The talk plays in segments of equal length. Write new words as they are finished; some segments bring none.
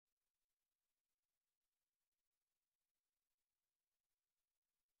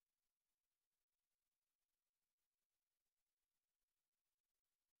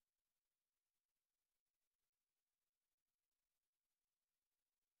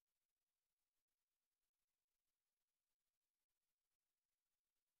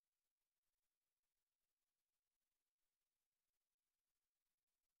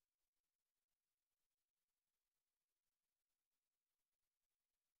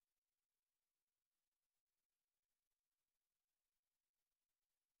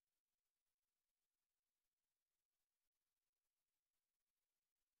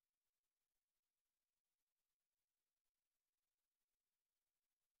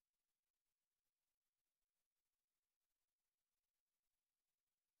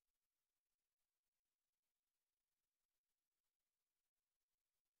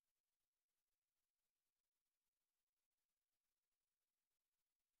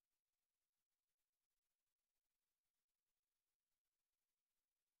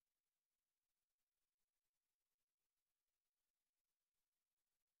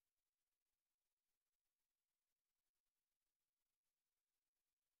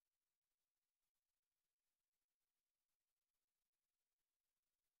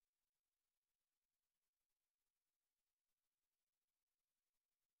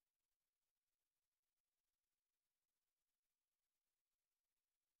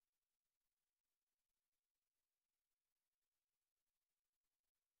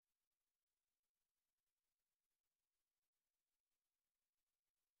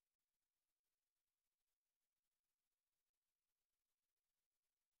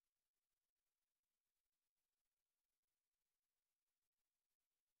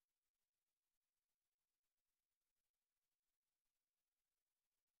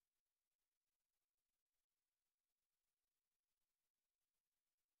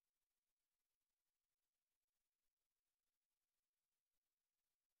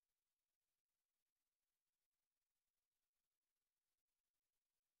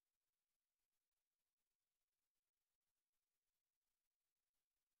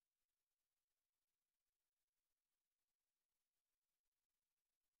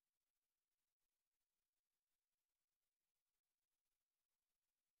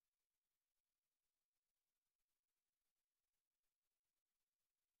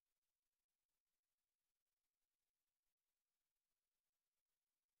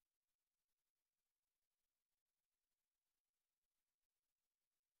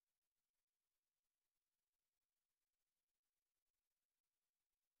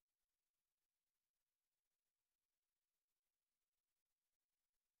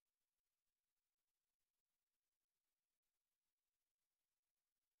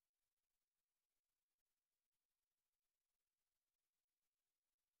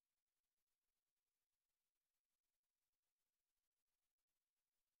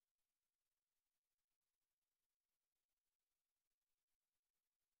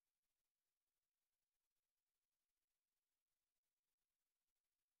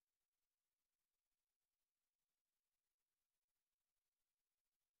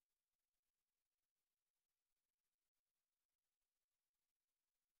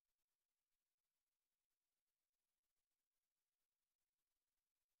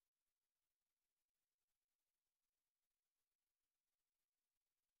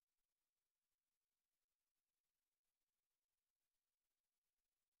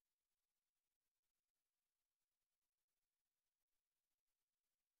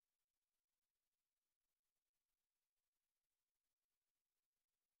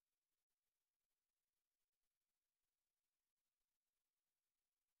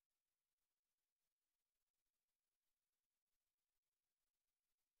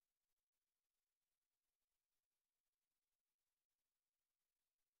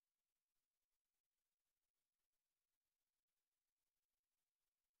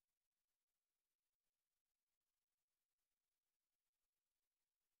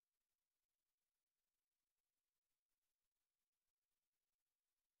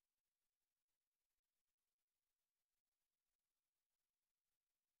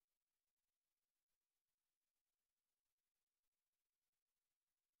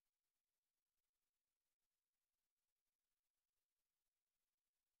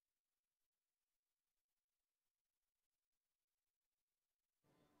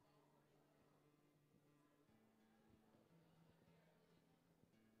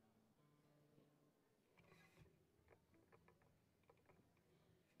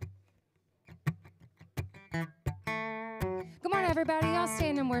everybody. Y'all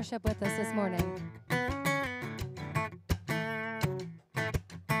stand and worship with us this morning.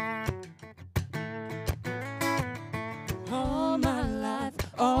 All my life,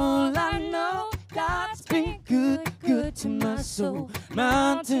 all I know, God's been good, good to my soul.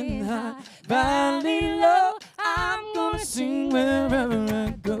 Mountain high, valley low, I'm gonna sing wherever I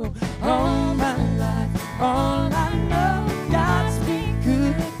go. All my life, all I know, God's been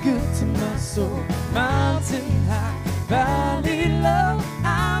good, good to my soul. Mountain high, valley low,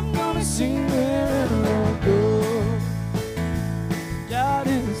 I'm gonna sing wherever I go. God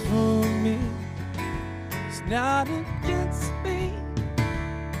is for me, He's not against me.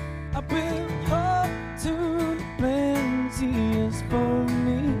 I will hold to the plans He has for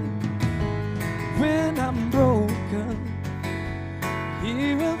me. When I'm broken,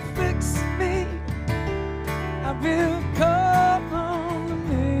 He will fix me. I will call on the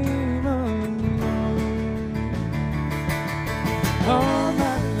name of the Lord. All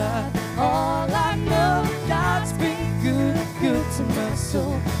my life, all I know, God's been good, good to my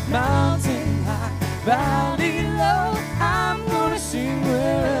soul. Mountain high, valley low, I'm gonna sing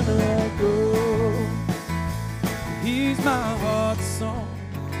wherever I go. He's my heart's song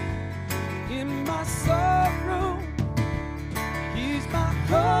in my sorrow. He's my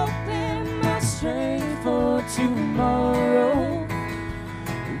hope and my strength for tomorrow.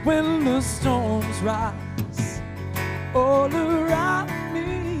 When the storms rise all around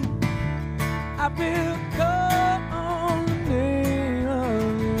me, I will call on the name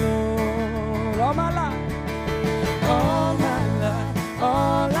of the Lord. All my life, all my life,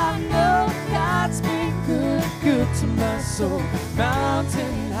 all I know, God's been good, good to my soul.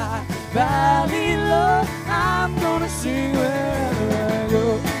 Mountain high, valley low, I'm gonna sing wherever I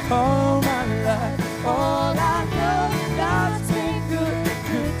go. All my life, all I know, God's been good,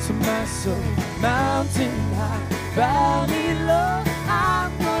 good to my soul. Mountain high, valley low,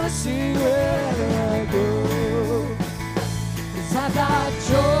 I'm gonna sing wherever I go. 'Cause I got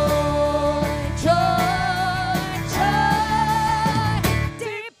joy, joy, joy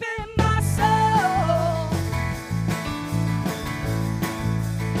deep in my soul.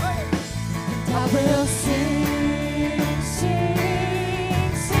 And I will sing,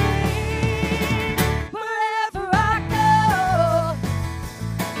 sing, sing wherever I go.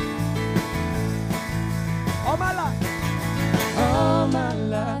 All my life, all my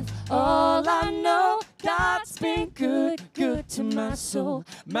life, all I know, God's been good, good to my soul.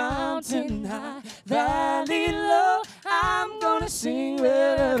 Mountain high, valley low, I'm gonna sing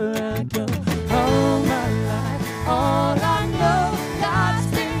wherever I go. All my life, all I know, God's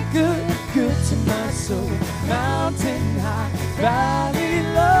been good, good to my soul. Mountain high, valley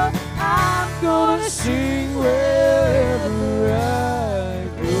low, I'm gonna sing wherever I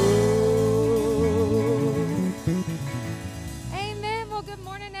go. Amen. Well, good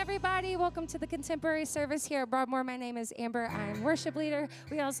morning, everybody. Welcome to the contemporary service here at Broadmoor. My name is Amber. I'm worship leader.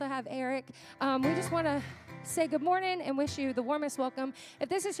 We also have Eric. We just want to say good morning and wish you the warmest welcome. If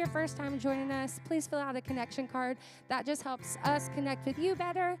this is your first time joining us, please fill out a connection card. That just helps us connect with you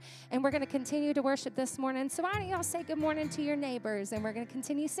better. And we're going to continue to worship this morning. So why don't y'all say good morning to your neighbors, and we're going to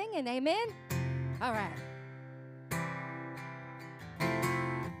continue singing. Amen? All right.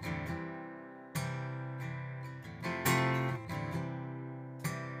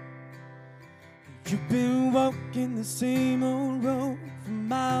 You've been walking the same old road for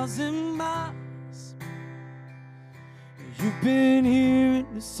miles and miles. You've been hearing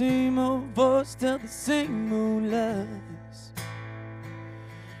the same old voice tell the same old lies.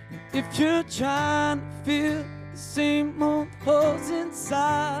 And if you're trying to feel the same old holes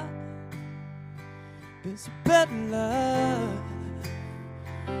inside, there's a better life.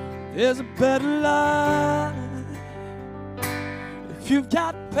 There's a better life. If you've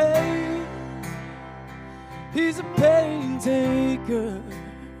got pain, He's a pain taker.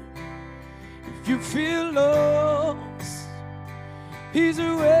 If you feel lost, He's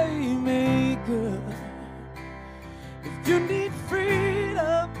a way maker. If you need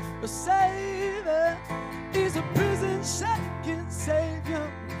freedom or saving, He's a prison shaking savior.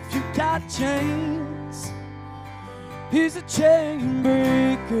 If you got chains, He's a chain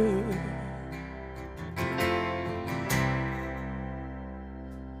breaker.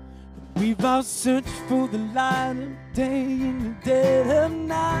 We've all searched for the light of day in the dead of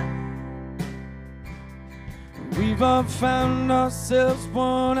night. We've all found ourselves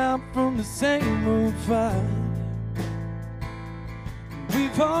worn out from the same old fight.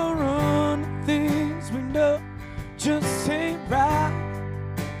 We've all run to things we know just ain't right.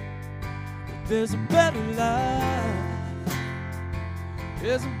 But there's a better life.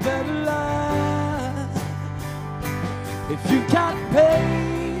 There's a better life. If you got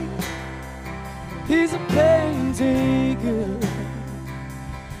pain, he's a pain taker.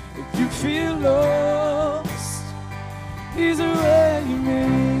 If you feel lost, he's a way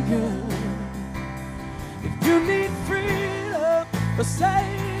maker. If you need freedom, a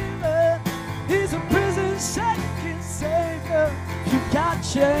savior, he's a prison shaking savior. If you got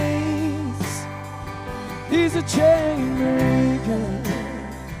chains, he's a chain breaker.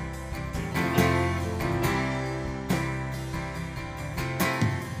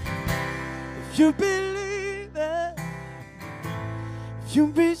 If you believe it, if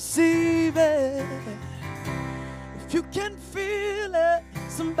you receive it, if you can feel it,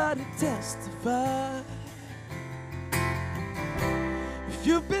 somebody testify. If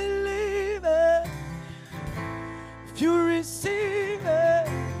you believe it, if you receive it,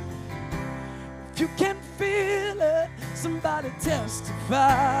 if you can feel it, somebody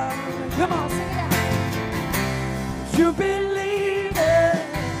testify. Come on, sing it out. If you believe it,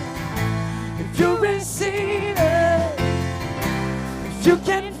 if you receive it, if you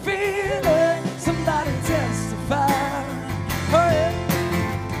can feel it, somebody testify. Oh, yeah.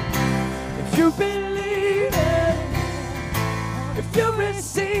 If you believe it, if you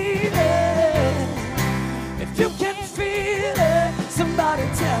receive it, if you can feel it, somebody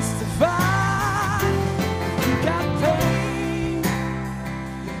testify. If you got pain,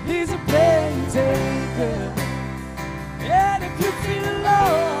 he's a pain taker. And if you feel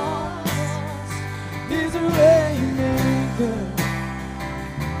lost, he's a way maker.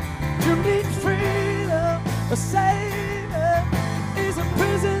 You need freedom, a savior, he's a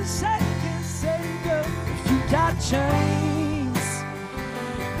prison shaking savior. If you got chains,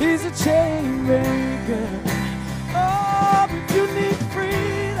 he's a chain breaker. Oh, if you need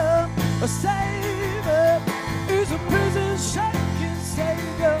freedom, a savior, he's a prison shaking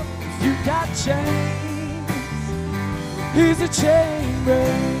savior. If you got chains, he's a chain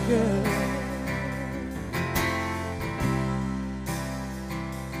breaker.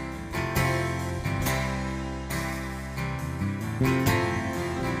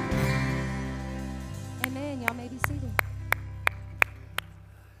 Amen. Y'all may be seated.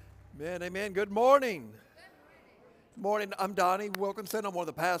 Amen, amen. Good morning. Good morning. I'm Donnie Wilkinson. I'm one of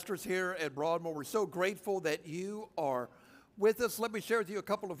the pastors here at Broadmoor. We're so grateful that you are with us. Let me share with you a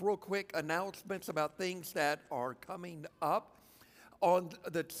couple of real quick announcements about things that are coming up. On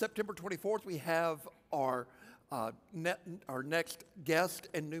the September 24th, we have our next guest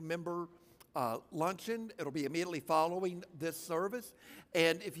and new member luncheon. It'll be immediately following this service.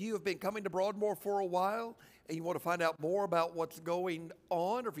 And if you have been coming to Broadmoor for a while and you want to find out more about what's going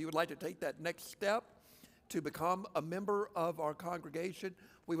on, or if you would like to take that next step to become a member of our congregation,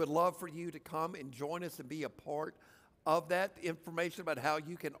 we would love for you to come and join us and be a part of that. The information about how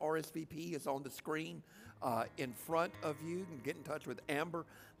you can RSVP is on the screen in front of you. You can get in touch with Amber,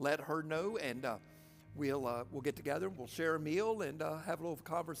 let her know, and we'll get together, we'll share a meal and have a little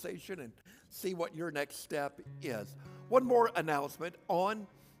conversation and see what your next step is. One more announcement. On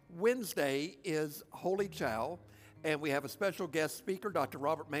Wednesday is Holy Chow, and we have a special guest speaker, Dr.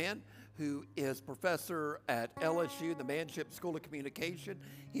 Robert Mann, who is professor at LSU, the Manship School of Communication.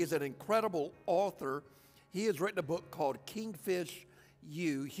 He is an incredible author. He has written a book called Kingfish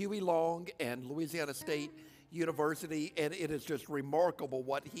U, Huey Long and Louisiana State University, and it is just remarkable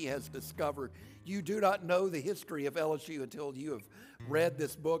what he has discovered. You do not know the history of LSU until you have read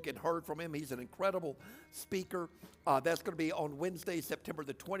this book and heard from him. He's an incredible speaker. That's going to be on Wednesday, September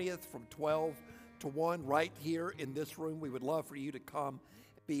the 20th from 12 to 1 right here in this room. We would love for you to come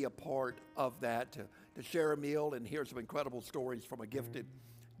be a part of that, to share a meal and hear some incredible stories from a gifted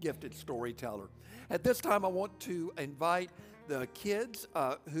storyteller. At this time, I want to invite the kids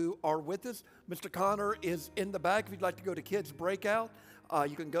who are with us. Mr. Connor is in the back. If you'd like to go to Kids Breakout,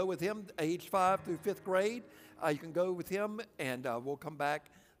 you can go with him, age 5 through 5th grade. You can go with him, and we'll come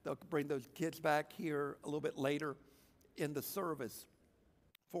back. They'll bring those kids back here a little bit later in the service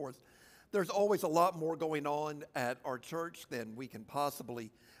for us. There's always a lot more going on at our church than we can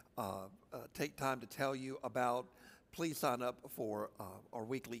possibly take time to tell you about. Please sign up for our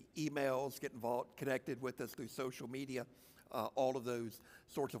weekly emails, get involved, connected with us through social media, all of those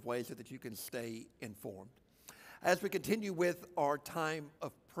sorts of ways so that you can stay informed. As we continue with our time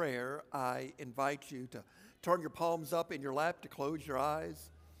of prayer, I invite you to turn your palms up in your lap, to close your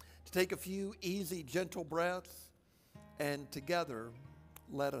eyes, to take a few easy, gentle breaths, and together,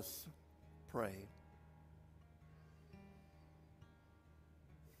 let us pray.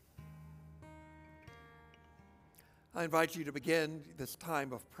 I invite you to begin this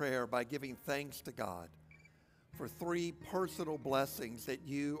time of prayer by giving thanks to God for 3 personal blessings that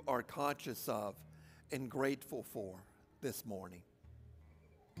you are conscious of and grateful for. this morning.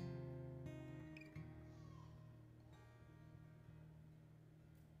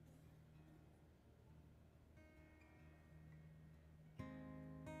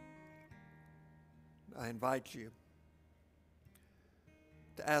 I invite you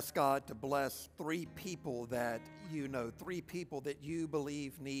to ask God to bless 3 people that you know, 3 people that you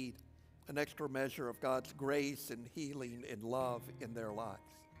believe need an extra measure of God's grace and healing and love in their lives.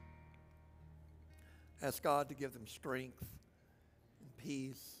 Ask God to give them strength and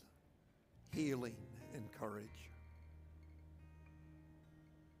peace, healing and courage.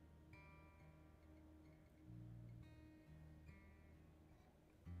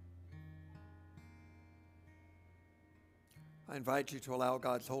 I invite you to allow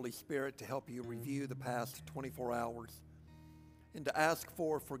God's Holy Spirit to help you review the past 24 hours and to ask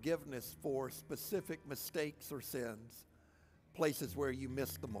for forgiveness for specific mistakes or sins, places where you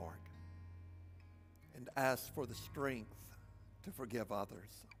missed the mark, and ask for the strength to forgive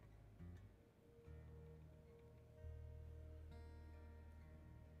others.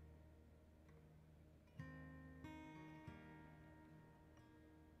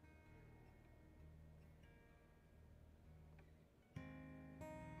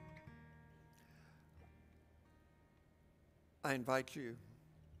 I invite you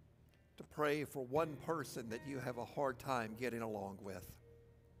to pray for one person that you have a hard time getting along with.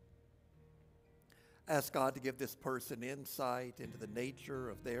 Ask God to give this person insight into the nature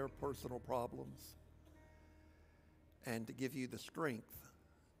of their personal problems and to give you the strength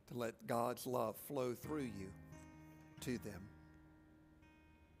to let God's love flow through you to them.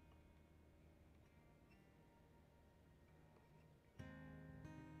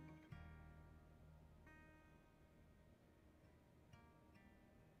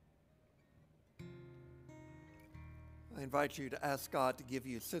 I invite you to ask God to give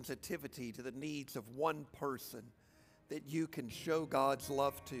you sensitivity to the needs of one person that you can show God's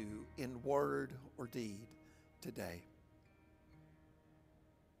love to in word or deed today.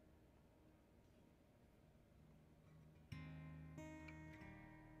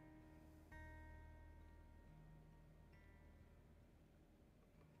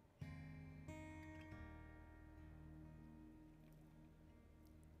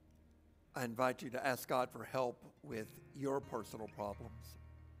 I invite you to ask God for help with your personal problems,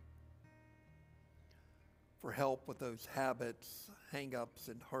 for help with those habits, hang-ups,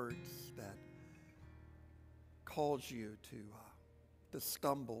 and hurts that cause you to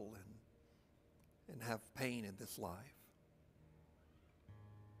stumble and have pain in this life.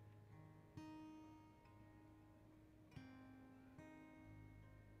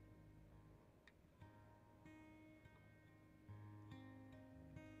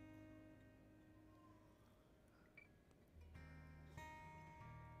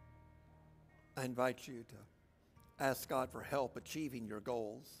 I invite you to ask God for help achieving your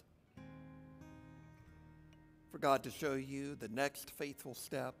goals, for God to show you the next faithful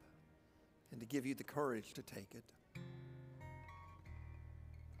step and to give you the courage to take it.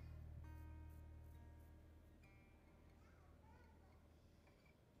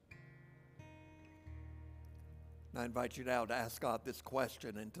 And I invite you now to ask God this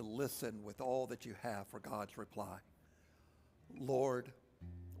question and to listen with all that you have for God's reply. Lord,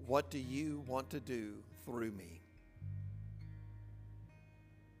 what do you want to do through me?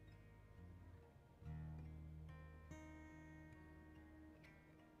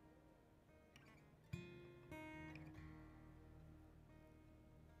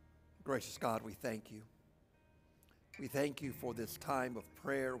 Gracious God, we thank you. We thank you for this time of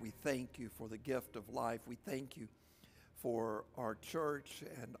prayer. We thank you for the gift of life. We thank you for our church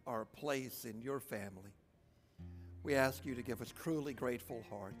and our place in your family. We ask you to give us truly grateful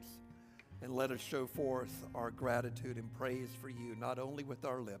hearts and let us show forth our gratitude and praise for you, not only with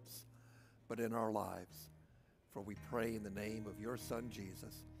our lips, but in our lives. For we pray in the name of your Son,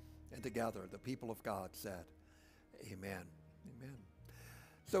 Jesus. And together, the people of God said, amen. Amen.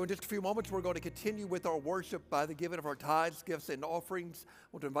 So in just a few moments, we're going to continue with our worship by the giving of our tithes, gifts, and offerings. I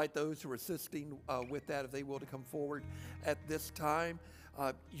want to invite those who are assisting with that, if they will, to come forward at this time.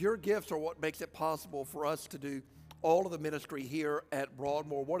 Your gifts are what makes it possible for us to do all of the ministry here at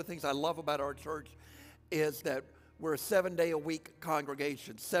Broadmoor. One of the things I love about our church is that we're a 7-day-a-week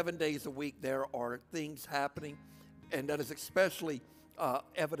congregation. 7 days a week there are things happening, and that is especially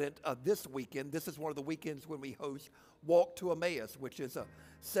evident this weekend. This is one of the weekends when we host Walk to Emmaus, which is a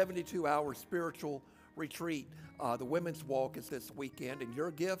 72-hour spiritual retreat. The women's walk is this weekend, and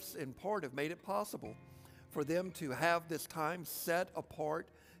your gifts in part have made it possible for them to have this time set apart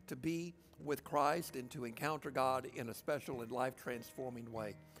to be with Christ and to encounter God in a special and life-transforming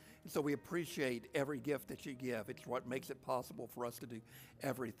way. And so we appreciate every gift that you give. It's what makes it possible for us to do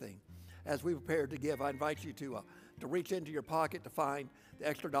everything. As we prepare to give, I invite you to reach into your pocket to find the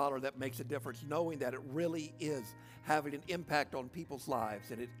extra dollar that makes a difference, knowing that it really is having an impact on people's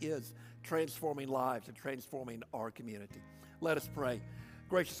lives, and it is transforming lives and transforming our community. Let us pray.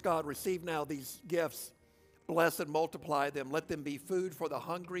 Gracious God, receive now these gifts. Bless and multiply them. Let them be food for the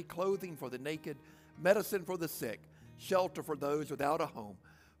hungry, clothing for the naked, medicine for the sick, shelter for those without a home.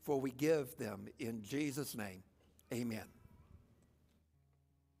 For we give them in Jesus' name. Amen.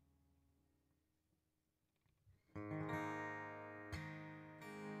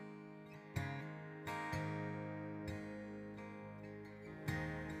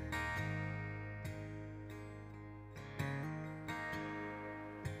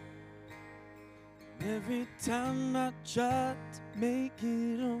 Every time I try to make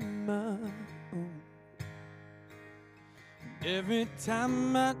it on my own, and every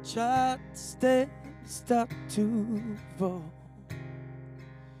time I try to stop to fall,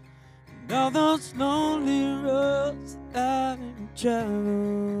 and all those lonely roads that I've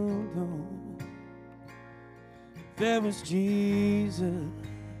traveled on, there was Jesus.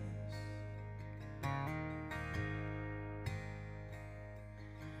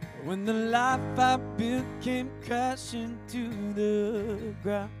 When the life I built came crashing to the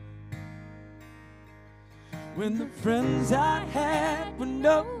ground, when the friends I had were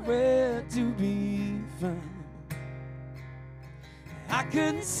nowhere to be found, I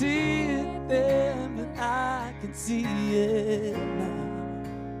couldn't see it then, but I can see it now.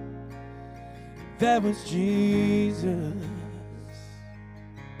 That was Jesus.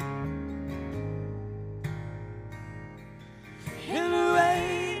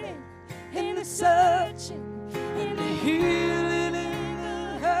 Searching and the healing in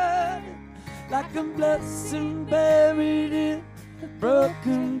the hurting, like a blessing buried in the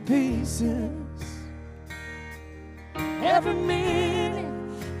broken pieces. Every minute,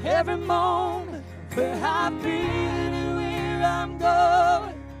 every moment, we're happy where I'm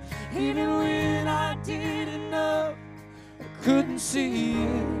going. Even when I didn't know, I couldn't see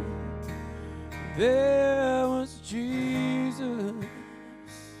it, there was Jesus.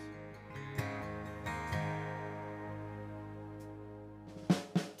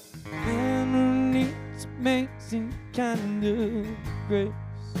 Amazing kind of grace,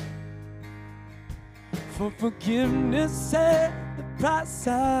 for forgiveness at the price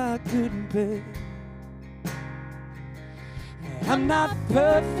I couldn't pay. I'm not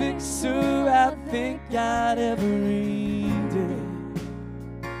perfect, so I thank God every day.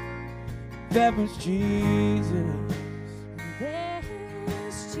 That was Jesus. That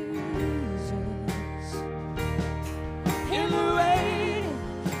was Jesus. In the waiting,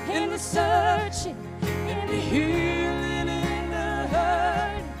 in the searching, the healing in the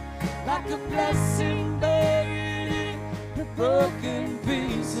hurt, like a blessing buried in the broken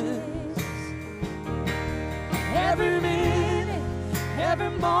pieces. Every minute,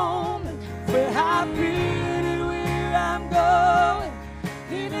 every moment, we're happy where I'm going.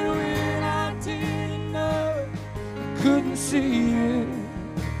 Even when I didn't know it, couldn't see it,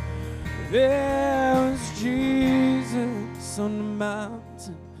 there was Jesus on the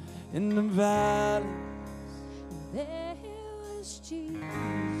mountain, in the valley. There was Jesus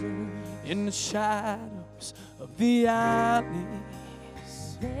in the shadows of the alleys.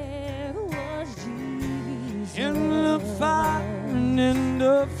 There was Jesus in the fire and in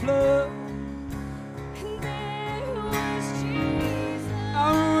the flood. And there was Jesus.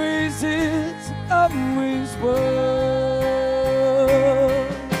 Always is, always was.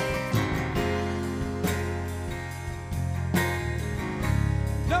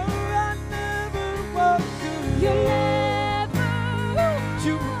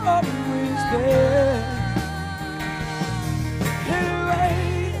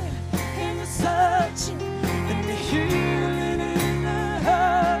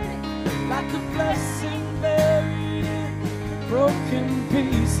 Broken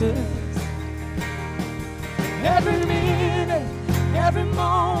pieces. Every minute, every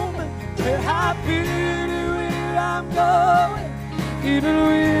moment, we're happy where I'm going. Even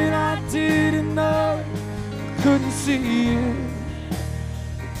when I didn't know it, couldn't see it,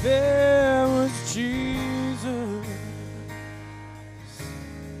 there was Jesus.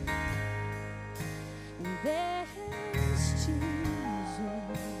 There was Jesus.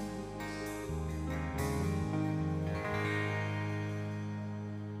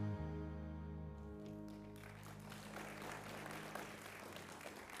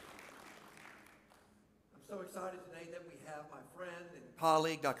 So excited today that we have my friend and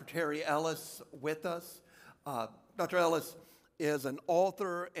colleague, Dr. Terry Ellis, with us. Dr. Ellis is an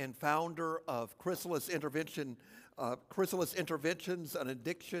author and founder of Chrysalis Interventions, an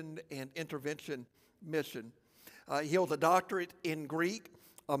addiction and intervention mission. He holds a doctorate in Greek,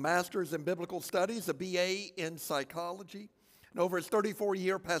 a master's in biblical studies, a BA in psychology, and over his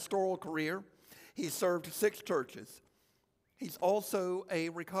 34-year pastoral career, he served 6 churches. He's also a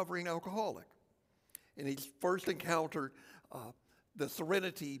recovering alcoholic, and he's first encountered the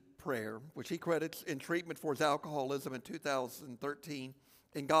Serenity Prayer, which he credits in treatment for his alcoholism in 2013,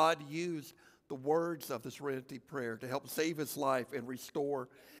 and God used the words of the Serenity Prayer to help save his life and restore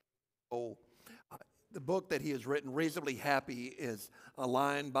his soul. The book that he has written, Reasonably Happy, is a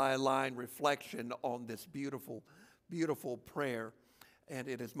line-by-line reflection on this beautiful, beautiful prayer. And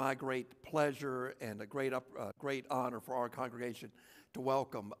it is my great pleasure and a great honor for our congregation to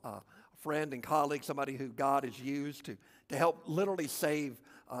welcome a friend and colleague, somebody who God has used to help literally save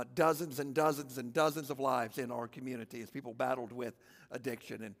dozens and dozens and dozens of lives in our community as people battled with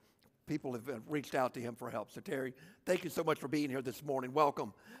addiction. And people have reached out to him for help. So, Terry, thank you so much for being here this morning.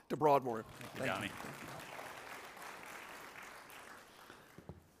 Welcome to Broadmoor. Thank you, Donnie.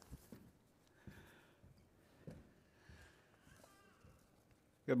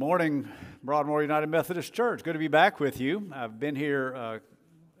 Good morning, Broadmoor United Methodist Church. Good to be back with you. I've been here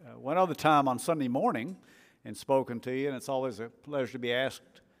one other time on Sunday morning and spoken to you, and it's always a pleasure to be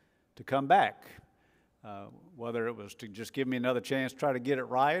asked to come back. Whether it was to just give me another chance to try to get it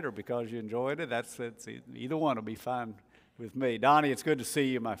right or because you enjoyed it, either one will be fine with me. Donnie, it's good to see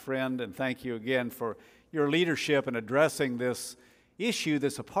you, my friend, and thank you again for your leadership in addressing this issue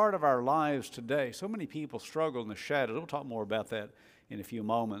that's a part of our lives today. So many people struggle in the shadows. We'll talk more about that in a few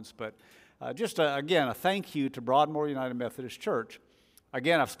moments, but again, a thank you to Broadmoor United Methodist Church.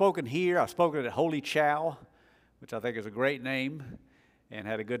 Again, I've spoken here, I've spoken at Holy Chow, which I think is a great name, and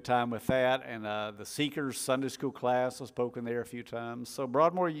had a good time with that, and the Seekers Sunday School class, I've spoken there a few times. So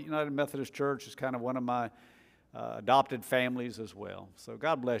Broadmoor United Methodist Church is kind of one of my adopted families as well. So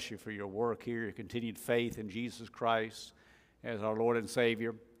God bless you for your work here, your continued faith in Jesus Christ as our Lord and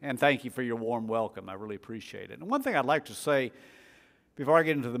Savior, and thank you for your warm welcome. I really appreciate it. And one thing I'd like to say before I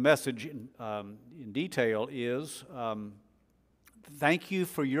get into the message in detail is thank you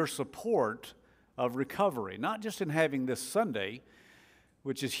for your support of recovery, not just in having this Sunday,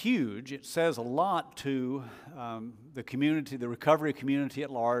 which is huge. It says a lot to the community, the recovery community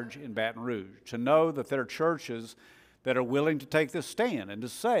at large in Baton Rouge, to know that there are churches that are willing to take this stand and to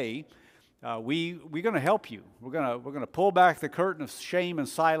say, we're going to help you. We're going to pull back the curtain of shame and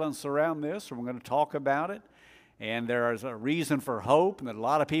silence around this, and we're going to talk about it. And there is a reason for hope, and that a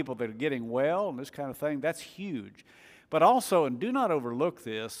lot of people that are getting well and this kind of thing. That's huge. But also, and do not overlook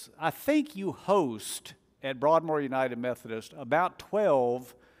this, I think you host at Broadmoor United Methodist about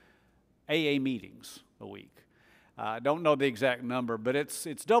 12 AA meetings a week. I don't know the exact number, but it's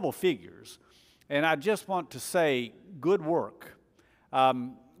double figures. And I just want to say, good work.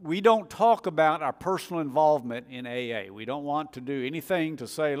 We don't talk about our personal involvement in AA. We don't want to do anything to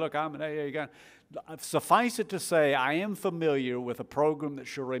say, look, I'm an AA guy. Suffice it to say, I am familiar with a program that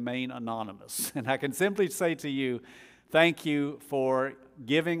should remain anonymous. And I can simply say to you, thank you for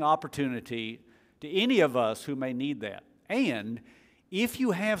giving opportunity to any of us who may need that. And if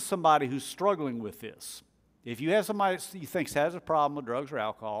you have somebody who's struggling with this, if you have somebody you think has a problem with drugs or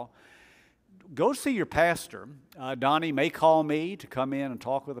alcohol, go see your pastor. Donnie may call me to come in and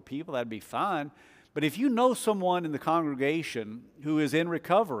talk with the people. That'd be fine. But if you know someone in the congregation who is in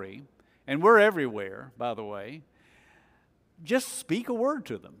recovery, and we're everywhere, by the way, just speak a word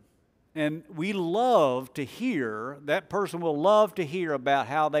to them. And we love to hear, that person will love to hear about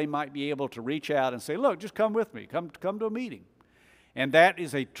how they might be able to reach out and say, look, just come with me, come to a meeting. And that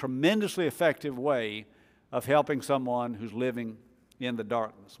is a tremendously effective way of helping someone who's living in the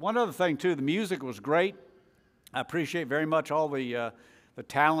darkness. One other thing, too, the music was great. I appreciate very much all the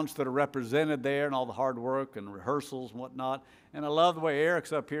talents that are represented there and all the hard work and rehearsals and whatnot. And I love the way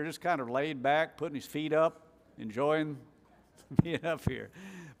Eric's up here, just kind of laid back, putting his feet up, enjoying being up here.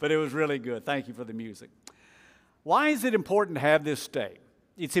 But it was really good. Thank you for the music. Why is it important to have this day?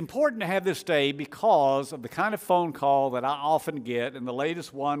 It's important to have this day because of the kind of phone call that I often get, and the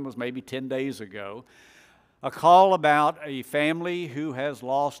latest one was maybe 10 days ago, a call about a family who has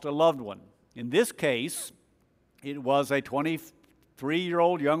lost a loved one. In this case, it was a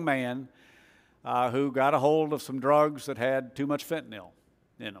 23-year-old young man who got a hold of some drugs that had too much fentanyl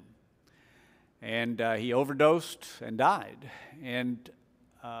in them. And he overdosed and died. And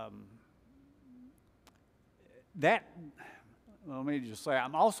let me just say,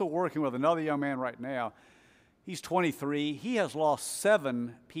 I'm also working with another young man right now. He's 23. He has lost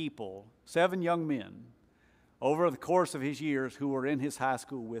 7 people, 7 young men, over the course of his years who were in his high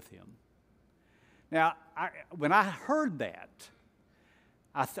school with him. Now, when I heard that,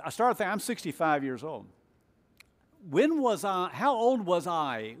 I started thinking, I'm 65 years old. How old was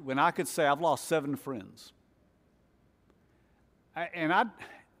I when I could say I've lost 7 friends? I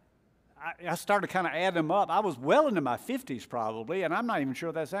started kind of adding them up. I was well into my 50s probably, and I'm not even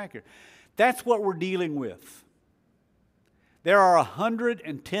sure that's accurate. That's what we're dealing with. There are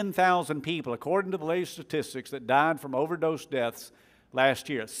 110,000 people, according to the latest statistics, that died from overdose deaths last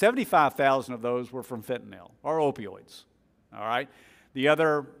year. 75,000 of those were from fentanyl or opioids. All right? The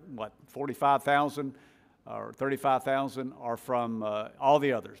other, 45,000 or 35,000 are from all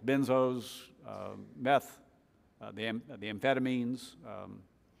the others, benzos, meth, the amphetamines,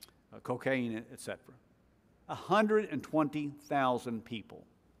 cocaine, etc. 120,000 people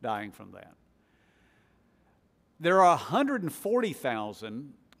dying from that. There are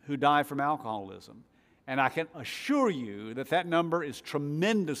 140,000 who die from alcoholism, and I can assure you that that number is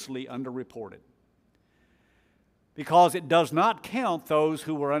tremendously underreported, because it does not count those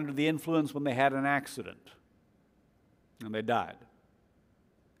who were under the influence when they had an accident and they died.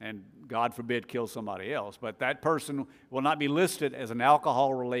 And God forbid kill somebody else, but that person will not be listed as an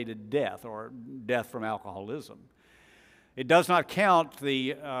alcohol-related death or death from alcoholism. It does not count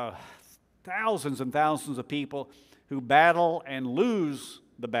the thousands and thousands of people who battle and lose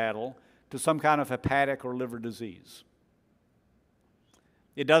the battle to some kind of hepatic or liver disease.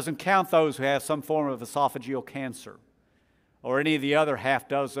 It doesn't count those who have some form of esophageal cancer or any of the other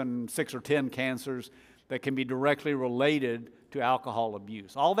 6 or 10 cancers that can be directly related to alcohol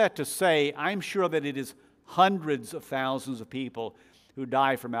abuse. All that to say, I'm sure that it is hundreds of thousands of people who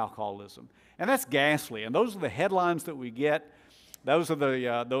die from alcoholism. And that's ghastly. And those are the headlines that we get. Those are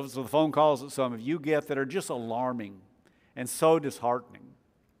the phone calls that some of you get that are just alarming and so disheartening.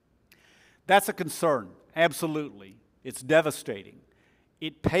 That's a concern, absolutely. It's devastating.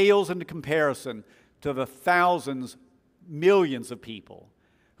 It pales into comparison to the thousands, millions of people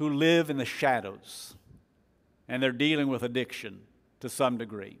who live in the shadows, and they're dealing with addiction to some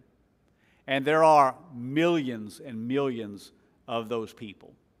degree. And there are millions and millions of those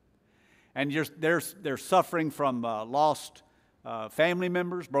people. And they're suffering from lost family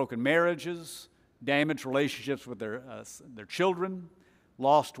members, broken marriages, damaged relationships with their children,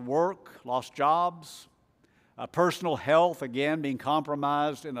 lost work, lost jobs, personal health, again, being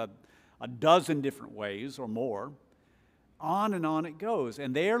compromised in a dozen different ways or more. On and on it goes.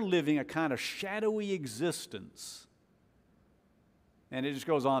 And they're living a kind of shadowy existence. And it just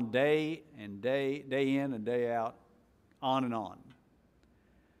goes on day and day in and day out, on and on.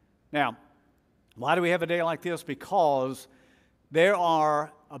 Now, why do we have a day like this? Because there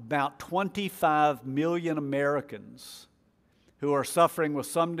are about 25 million Americans who are suffering with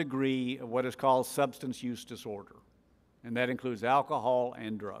some degree of what is called substance use disorder. And that includes alcohol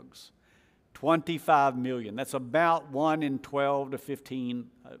and drugs. 25 million. That's about 1 in 12 to 15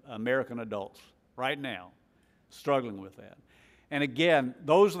 American adults right now struggling with that. And again,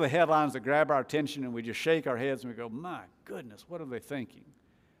 those are the headlines that grab our attention, and we just shake our heads and we go, my goodness, what are they thinking?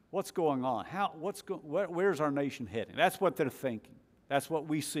 What's going on? Where's our nation heading? That's what they're thinking. That's what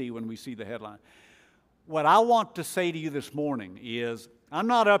we see when we see the headline. What I want to say to you this morning is, I'm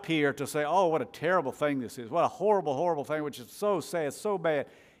not up here to say, oh, what a terrible thing this is. What a horrible, horrible thing, which is so sad, so bad.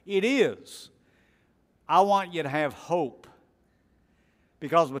 It is. I want you to have hope.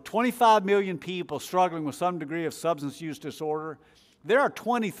 Because with 25 million people struggling with some degree of substance use disorder, there are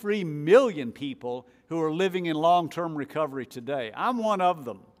 23 million people who are living in long-term recovery today. I'm one of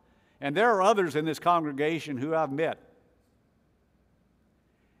them. And there are others in this congregation who I've met.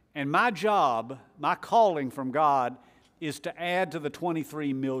 And my job, my calling from God, is to add to the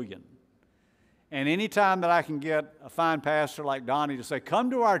 23 million. And anytime that I can get a fine pastor like Donnie to say,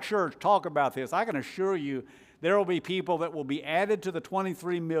 come to our church, talk about this, I can assure you there will be people that will be added to the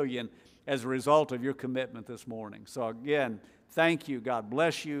 23 million as a result of your commitment this morning. So again, thank you. God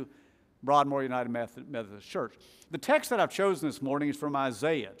bless you, Broadmoor United Methodist Church. The text that I've chosen this morning is from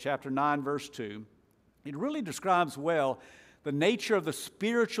Isaiah chapter 9, verse 2. It really describes well the nature of the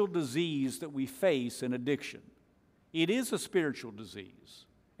spiritual disease that we face in addiction. It is a spiritual disease,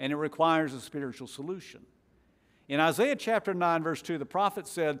 and it requires a spiritual solution. In Isaiah chapter 9, verse 2, the prophet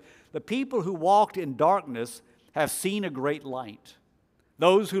said, the people who walked in darkness have seen a great light.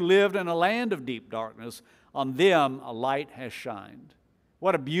 Those who lived in a land of deep darkness, on them a light has shined.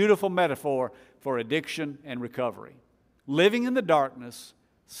 What a beautiful metaphor for addiction and recovery. Living in the darkness,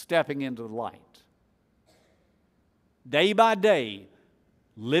 stepping into the light. Day by day,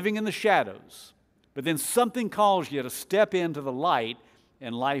 living in the shadows, but then something calls you to step into the light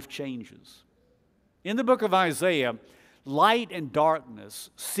and life changes. In the book of Isaiah, light and darkness,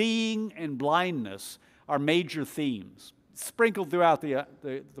 seeing and blindness are major themes sprinkled throughout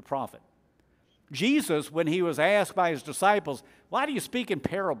the prophet. Jesus, when he was asked by his disciples, "Why do you speak in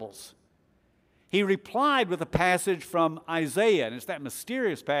parables?" he replied with a passage from Isaiah, and it's that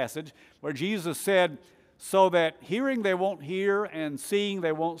mysterious passage where Jesus said, "So that hearing they won't hear and seeing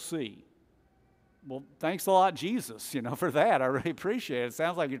they won't see." Well, thanks a lot, Jesus, for that. I really appreciate it. It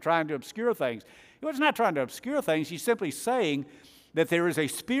sounds like you're trying to obscure things. He was not trying to obscure things. He's simply saying that there is a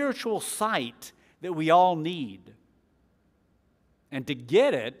spiritual sight that we all need. And to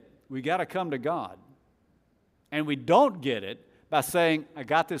get it, we got to come to God. And we don't get it by saying, "I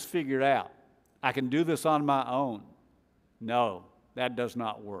got this figured out. I can do this on my own." No, that does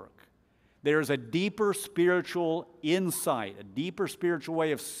not work. There is a deeper spiritual insight, a deeper spiritual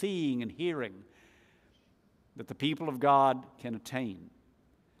way of seeing and hearing that the people of God can attain.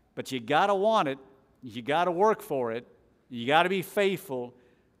 But you got to want it. You got to work for it. You got to be faithful.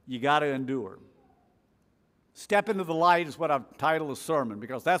 You got to endure. Step into the light is what I've titled the sermon,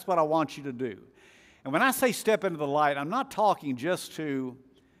 because that's what I want you to do. And when I say step into the light, I'm not talking just to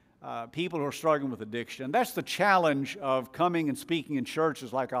people who are struggling with addiction. That's the challenge of coming and speaking in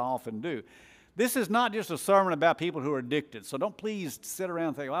churches like I often do. This is not just a sermon about people who are addicted. So don't please sit around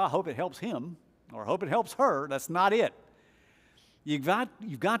and think, "Well, I hope it helps him," or "I hope it helps her." That's not it. You've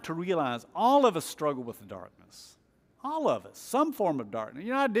got to realize all of us struggle with the darkness. All of us, some form of darkness.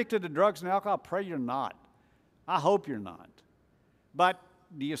 You're not addicted to drugs and alcohol. I pray you're not. I hope you're not. But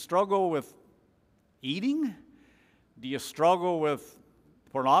do you struggle with eating? Do you struggle with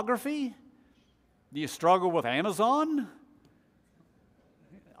pornography? Do you struggle with Amazon?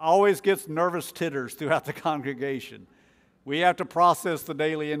 Always gets nervous titters throughout the congregation. We have to process the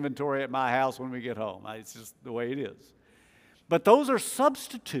daily inventory at my house when we get home. It's just the way it is. But those are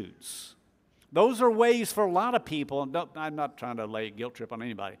substitutes. Those are ways for a lot of people, and I'm not trying to lay a guilt trip on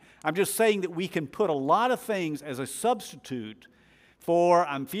anybody. I'm just saying that we can put a lot of things as a substitute for,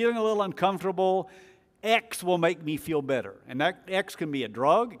 "I'm feeling a little uncomfortable, X will make me feel better." And that X can be a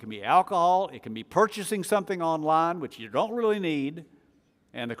drug, it can be alcohol, it can be purchasing something online which you don't really need,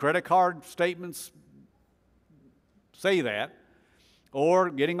 and the credit card statements say that, or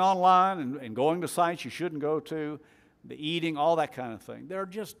getting online and going to sites you shouldn't go to, the eating, all that kind of thing. There are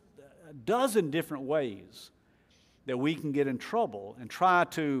just a dozen different ways that we can get in trouble and try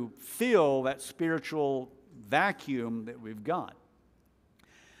to fill that spiritual vacuum that we've got.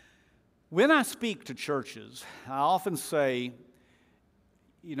 When I speak to churches, I often say,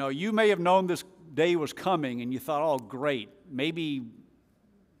 you may have known this day was coming and you thought, "Oh, great, maybe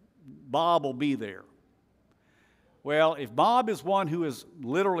Bob will be there." Well, if Bob is one who is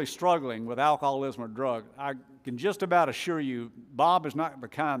literally struggling with alcoholism or drug, I can just about assure you Bob is not the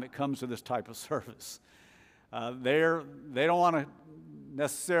kind that comes to this type of service. They don't want to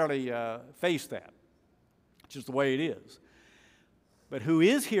necessarily face that. It's just the way it is. But who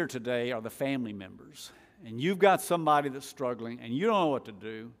is here today are the family members. And you've got somebody that's struggling and you don't know what to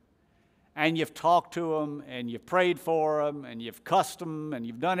do. And you've talked to them and you've prayed for them and you've cussed them and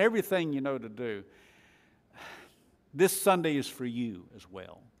you've done everything you know to do. This Sunday is for you as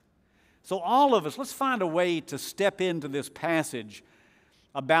well. So all of us, let's find a way to step into this passage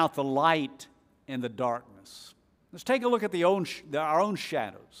about the light and the darkness. Let's take a look at our own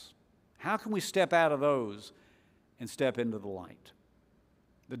shadows. How can we step out of those and step into the light?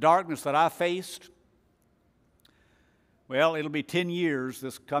 The darkness that I faced, well, it'll be 10 years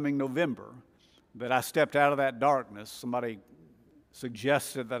this coming November that I stepped out of that darkness. Somebody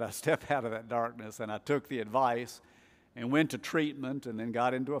suggested that I step out of that darkness, and I took the advice and went to treatment and then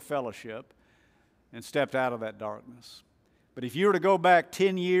got into a fellowship and stepped out of that darkness. But if you were to go back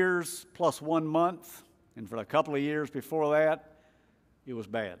 10 years plus 1 month, and for a couple of years before that, it was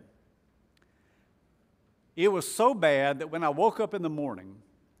bad. It was so bad that when I woke up in the morning,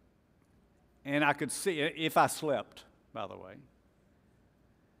 and I could see, if I slept, by the way,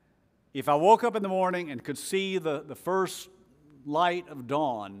 if I woke up in the morning and could see the first light of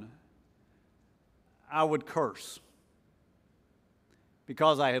dawn, I would curse,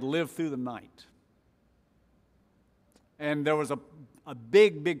 because I had lived through the night. And there was a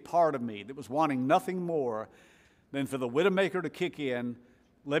big, big part of me that was wanting nothing more than for the Widowmaker to kick in.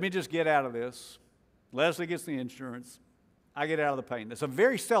 Let me just get out of this. Leslie gets the insurance. I get out of the pain. That's a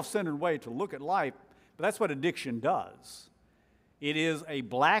very self-centered way to look at life, but that's what addiction does. It is a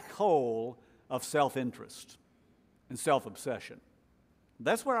black hole of self-interest and self-obsession.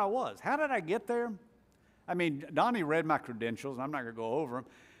 That's where I was. How did I get there? I mean, Donnie read my credentials, and I'm not going to go over them.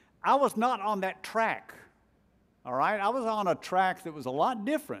 I was not on that track. All right? I was on a track that was a lot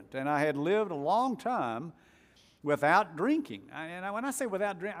different, and I had lived a long time without drinking. When I say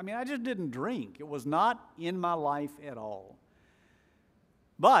without drinking, I mean I just didn't drink. It was not in my life at all.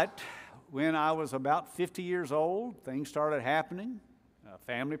 But when I was about 50 years old, things started happening,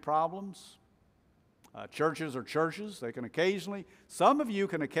 family problems. Churches are churches. They can occasionally, some of you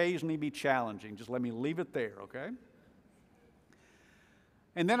can occasionally be challenging. Just let me leave it there, okay?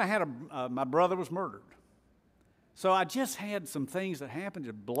 And then I had my brother was murdered. So I just had some things that happened,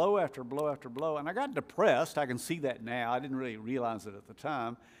 just blow after blow after blow. And I got depressed. I can see that now. I didn't really realize it at the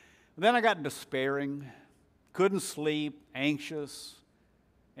time. Then I got despairing, couldn't sleep, anxious.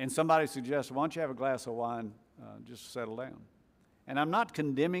 And somebody suggested, why don't you have a glass of wine, just settle down. And I'm not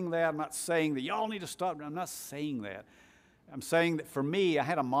condemning that. I'm not saying that y'all need to stop. I'm not saying that. I'm saying that for me, I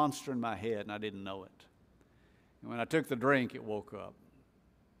had a monster in my head and I didn't know it. And when I took the drink, it woke up.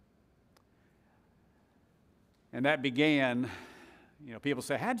 And that began, people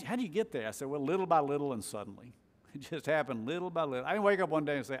say, how do you get there? I said, well, little by little and suddenly. It just happened little by little. I didn't wake up one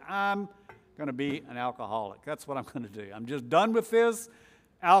day and say, I'm going to be an alcoholic. That's what I'm going to do. I'm just done with this.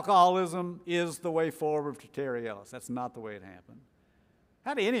 Alcoholism is the way forward for Terry Ellis. That's not the way it happened.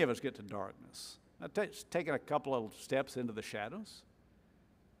 How do any of us get to darkness? It's taken a couple of steps into the shadows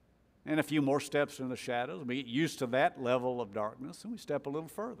and a few more steps into the shadows. We get used to that level of darkness and we step a little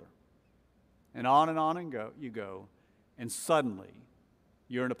further. And on and you go, and suddenly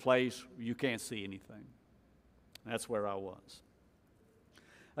you're in a place where you can't see anything. That's where I was.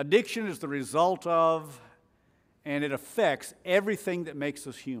 Addiction is the result of, and it affects everything that makes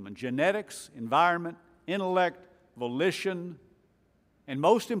us human: genetics, environment, intellect, volition, and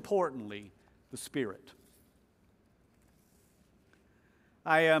most importantly, the spirit.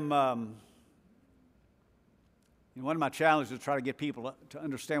 I am, one of my challenges is to try to get people to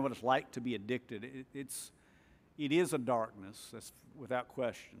understand what it's like to be addicted. It is a darkness, that's without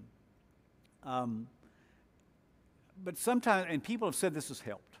question. But sometimes, and people have said this has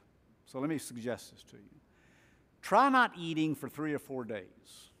helped, so let me suggest this to you. Try not eating for 3 or 4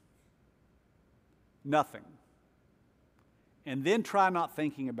 days. Nothing. And then try not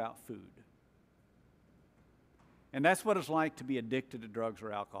thinking about food. And that's what it's like to be addicted to drugs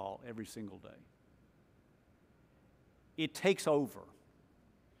or alcohol every single day. It takes over.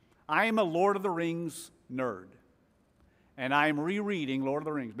 I am a Lord of the Rings nerd. And I am rereading Lord of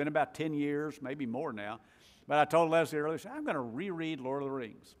the Rings. It's been about 10 years, maybe more now. But I told Leslie earlier, I'm going to reread Lord of the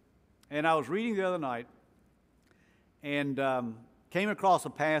Rings. And I was reading the other night and came across a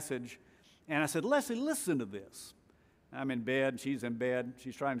passage. And I said, Leslie, listen to this. I'm in bed, she's in bed,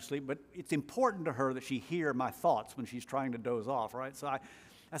 she's trying to sleep, but it's important to her that she hear my thoughts when she's trying to doze off, right? So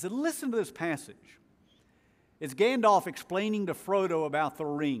I said, listen to this passage. It's Gandalf explaining to Frodo about the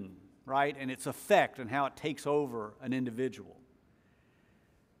ring, right, and its effect and how it takes over an individual.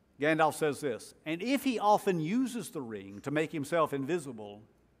 Gandalf says this, and if he often uses the ring to make himself invisible,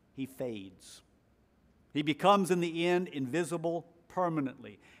 he fades. He becomes in the end invisible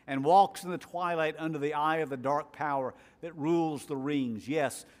permanently and walks in the twilight under the eye of the dark power that rules the rings.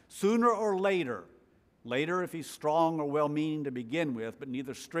 Yes, sooner or later if he's strong or well-meaning to begin with, but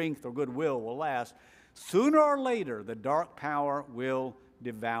neither strength or goodwill will last, sooner or later the dark power will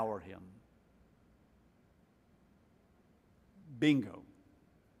devour him. Bingo.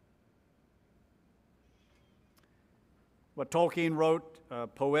 What Tolkien wrote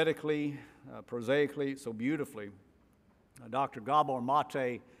poetically, prosaically, so beautifully, Dr. Gabor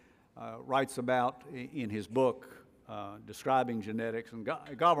Mate writes about in his book describing genetics. And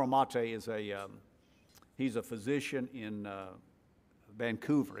Gabor Mate is he's a physician in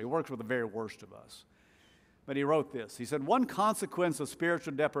Vancouver. He works with the very worst of us. But he wrote this. He said, one consequence of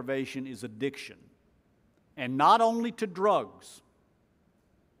spiritual deprivation is addiction, and not only to drugs.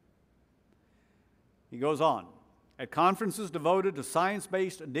 He goes on. At conferences devoted to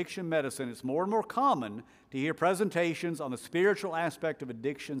science-based addiction medicine, it's more and more common to hear presentations on the spiritual aspect of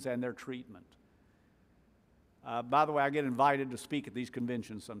addictions and their treatment. By the way, I get invited to speak at these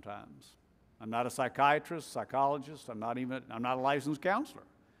conventions sometimes. I'm not a psychiatrist, psychologist. I'm not a licensed counselor.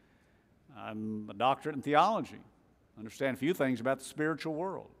 I'm a doctorate in theology. I understand a few things about the spiritual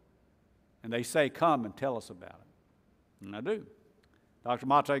world. And they say, come and tell us about it. And I do. Dr.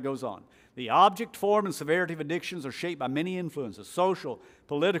 Mate goes on. The object, form, and severity of addictions are shaped by many influences: social,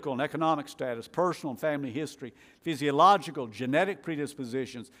 political, and economic status, personal and family history, physiological, genetic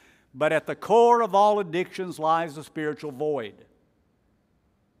predispositions. But at the core of all addictions lies a spiritual void.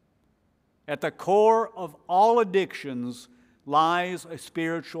 At the core of all addictions lies a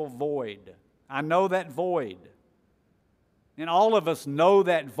spiritual void. I know that void. And all of us know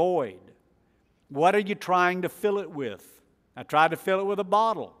that void. What are you trying to fill it with? I tried to fill it with a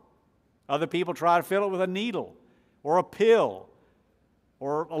bottle. Other people try to fill it with a needle or a pill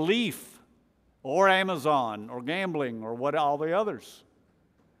or a leaf or Amazon or gambling or what all the others.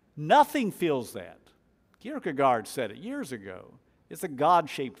 Nothing fills that. Kierkegaard said it years ago. It's a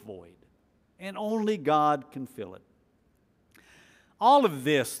God-shaped void, and only God can fill it. All of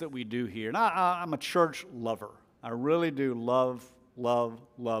this that we do here, and I'm a church lover. I really do love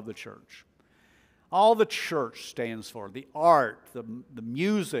the church. All the church stands for, the art, the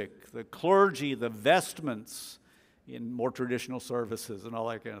music, the clergy, the vestments in more traditional services and all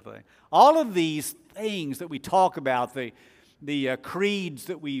that kind of thing. All of these things that we talk about, the creeds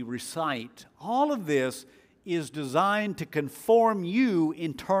that we recite, all of this is designed to conform you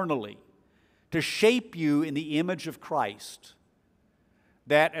internally, to shape you in the image of Christ.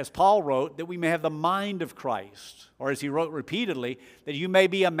 That, as Paul wrote, that we may have the mind of Christ, or as he wrote repeatedly, that you may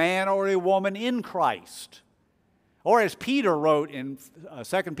be a man or a woman in Christ. Or as Peter wrote in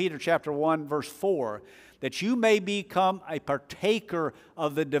 2 Peter chapter 1, verse 4, that you may become a partaker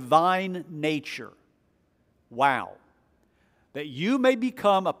of the divine nature. Wow. That you may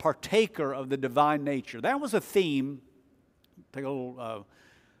become a partaker of the divine nature. That was a theme. Take a little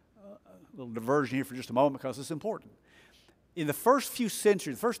diversion here for just a moment because it's important. In the first few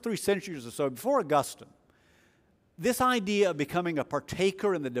centuries, the first 3 centuries or so, before Augustine, this idea of becoming a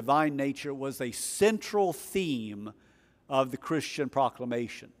partaker in the divine nature was a central theme of the Christian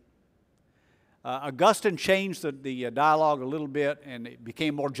proclamation. Augustine changed the dialogue a little bit, and it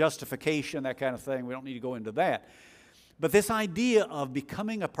became more justification, that kind of thing. We don't need to go into that. But this idea of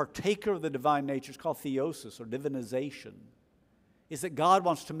becoming a partaker of the divine nature is called theosis or divinization, is that God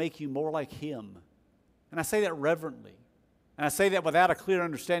wants to make you more like Him. And I say that reverently. And I say that without a clear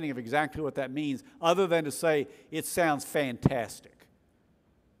understanding of exactly what that means, other than to say it sounds fantastic.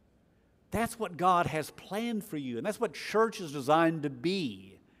 That's what God has planned for you, and that's what church is designed to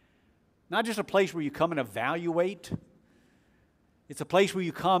be. Not just a place where you come and evaluate. It's a place where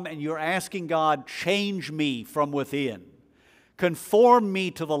you come and you're asking God, change me from within. Conform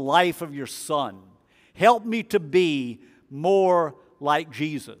me to the life of your Son. Help me to be more like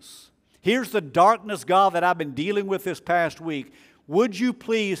Jesus. Here's the darkness, God, that I've been dealing with this past week. Would you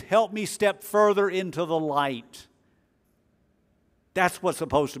please help me step further into the light? That's what's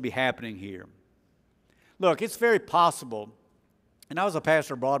supposed to be happening here. Look, it's very possible, and I was a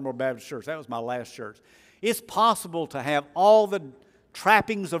pastor of Broadmoor Baptist Church. That was my last church. It's possible to have all the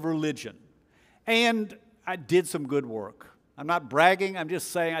trappings of religion, and I did some good work. I'm not bragging. I'm just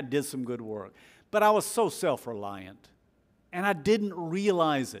saying I did some good work. But I was so self-reliant, and I didn't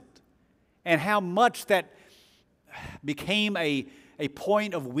realize it. And how much that became a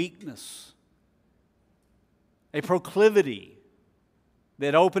point of weakness, a proclivity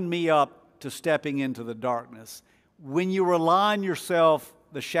that opened me up to stepping into the darkness. When you rely on yourself,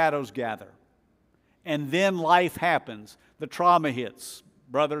 the shadows gather. And then life happens. The trauma hits,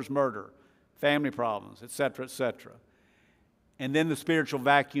 brother's murder, family problems, etc., etc. And then the spiritual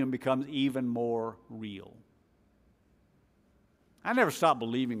vacuum becomes even more real. I never stopped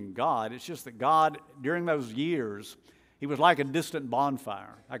believing in God. It's just that God, during those years, He was like a distant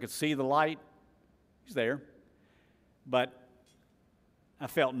bonfire. I could see the light. He's there. But I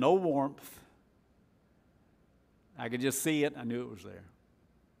felt no warmth. I could just see it. I knew it was there.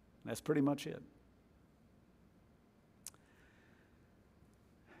 That's pretty much it.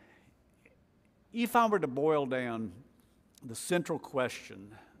 If I were to boil down the central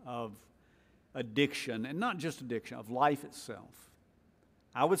question of addiction, and not just addiction, of life itself,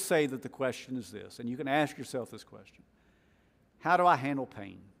 I would say that the question is this, and you can ask yourself this question: how do I handle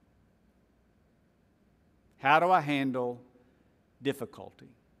pain? How do I handle difficulty?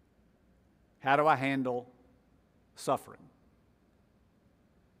 How do I handle suffering?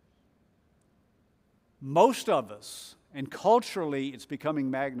 Most of us, and culturally it's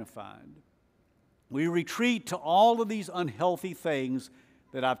becoming magnified, we retreat to all of these unhealthy things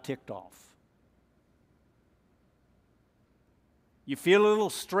that I've ticked off. You feel a little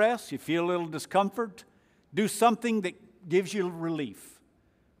stress, you feel a little discomfort, do something that gives you relief.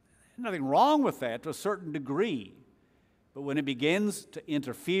 There's nothing wrong with that to a certain degree. But when it begins to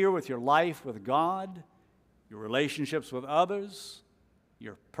interfere with your life with God, your relationships with others,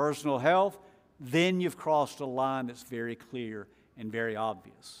 your personal health, then you've crossed a line that's very clear and very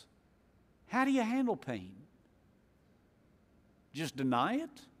obvious. How do you handle pain? Just deny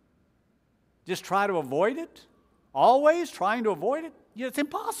it? Just try to avoid it? Always trying to avoid it? Yeah, it's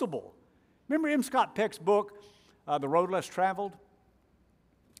impossible. Remember M. Scott Peck's book, The Road Less Traveled?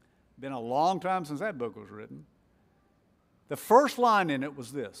 Been a long time since that book was written. The first line in it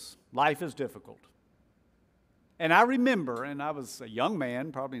was this: life is difficult. And I remember, and I was a young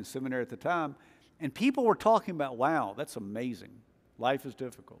man, probably in seminary at the time, and people were talking about, wow, that's amazing. Life is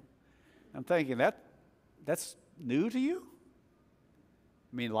difficult. I'm thinking, that's new to you?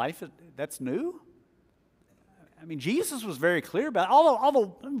 I mean, that's new? I mean, Jesus was very clear about it.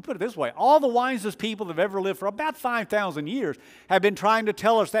 Although, let me put it this way, all the wisest people that have ever lived for about 5,000 years have been trying to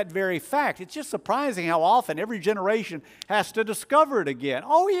tell us that very fact. It's just surprising how often every generation has to discover it again.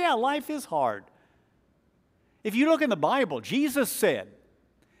 Oh yeah, life is hard. If you look in the Bible, Jesus said,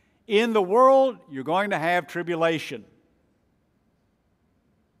 in the world you're going to have tribulation.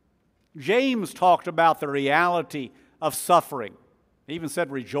 James talked about the reality of suffering. He even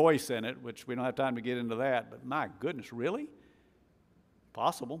said rejoice in it, which we don't have time to get into that, but my goodness, really?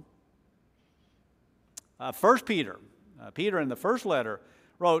 Possible. 1 Peter, Peter in the first letter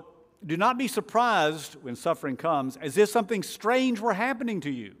wrote, do not be surprised when suffering comes as if something strange were happening to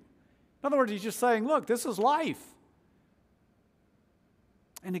you. In other words, he's just saying, look, this is life.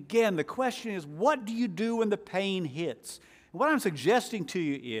 And again, the question is, what do you do when the pain hits? And what I'm suggesting to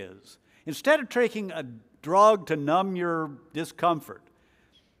you is, instead of taking a drug to numb your discomfort,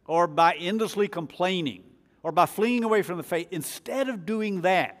 or by endlessly complaining, or by fleeing away from the faith, instead of doing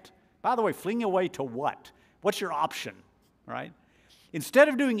that, by the way, fleeing away to what? What's your option, right? Instead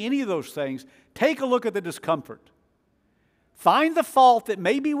of doing any of those things, take a look at the discomfort. Find the fault that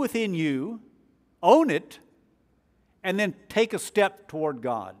may be within you, own it, and then take a step toward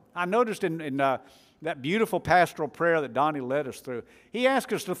God. I noticed in that beautiful pastoral prayer that Donnie led us through, he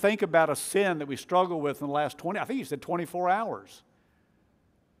asked us to think about a sin that we struggle with in the last 24 hours.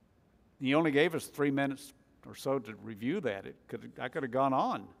 He only gave us 3 minutes or so to review that. I could have gone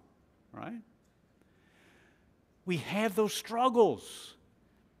on, right? We have those struggles.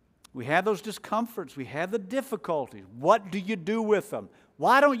 We have those discomforts. We have the difficulties. What do you do with them?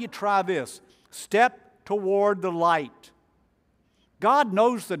 Why don't you try this? Step toward the light. God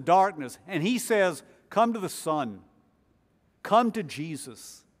knows the darkness, and He says, come to the sun. Come to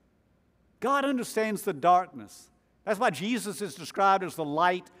Jesus. God understands the darkness. That's why Jesus is described as the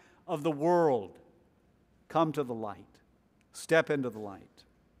light of the world. Come to the light. Step into the light.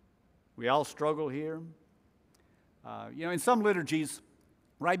 We all struggle here. In some liturgies,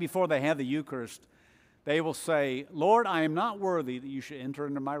 right before they have the Eucharist, they will say, Lord, I am not worthy that you should enter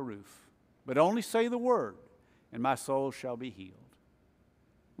under my roof, but only say the word, and my soul shall be healed.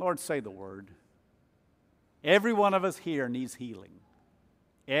 Lord, say the word. Every one of us here needs healing.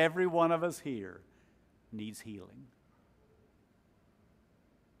 Every one of us here needs healing.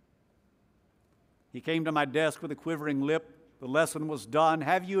 He came to my desk with a quivering lip. The lesson was done.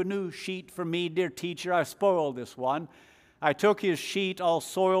 Have you a new sheet for me, dear teacher? I spoiled this one. I took his sheet all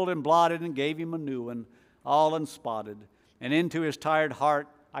soiled and blotted and gave him a new one, all unspotted. And into his tired heart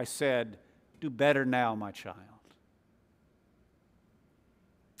I said, do better now, my child.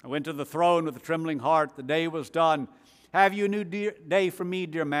 I went to the throne with a trembling heart. The day was done. Have you a new day for me,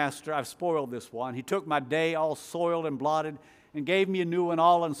 dear master? I've spoiled this one. He took my day all soiled and blotted and gave me a new one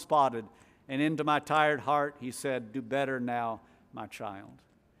all unspotted. And into my tired heart he said, do better now, my child.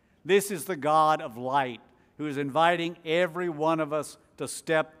 This is the God of light who is inviting every one of us to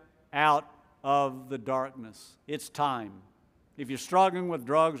step out of the darkness. It's time. If you're struggling with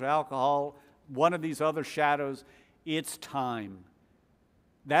drugs or alcohol, one of these other shadows, it's time.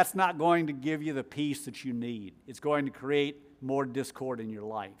 That's not going to give you the peace that you need. It's going to create more discord in your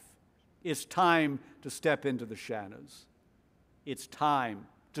life. It's time to step into the shadows. It's time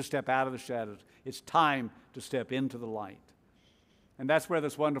to step out of the shadows. It's time to step into the light. And that's where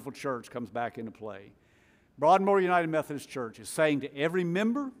this wonderful church comes back into play. Broadmoor United Methodist Church is saying to every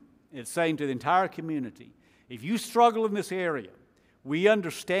member, it's saying to the entire community, if you struggle in this area, we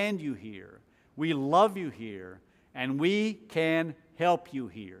understand you here, we love you here, and we can help you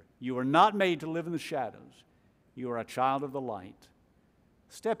here. You are not made to live in the shadows. You are a child of the light.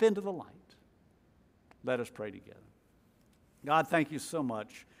 Step into the light. Let us pray together. God, thank you so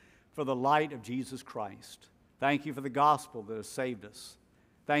much for the light of Jesus Christ. Thank you for the gospel that has saved us.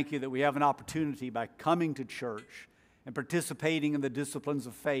 Thank you that we have an opportunity by coming to church and participating in the disciplines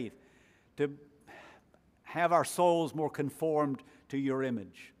of faith to have our souls more conformed to your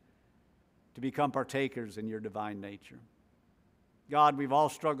image, to become partakers in your divine nature. God, we've all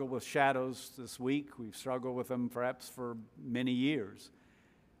struggled with shadows this week. We've struggled with them perhaps for many years.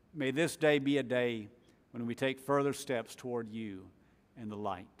 May this day be a day when we take further steps toward you and the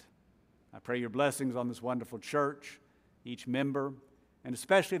light. I pray your blessings on this wonderful church, each member, and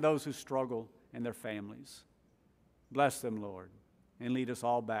especially those who struggle and their families. Bless them, Lord, and lead us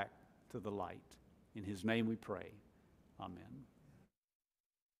all back to the light. In his name we pray. Amen.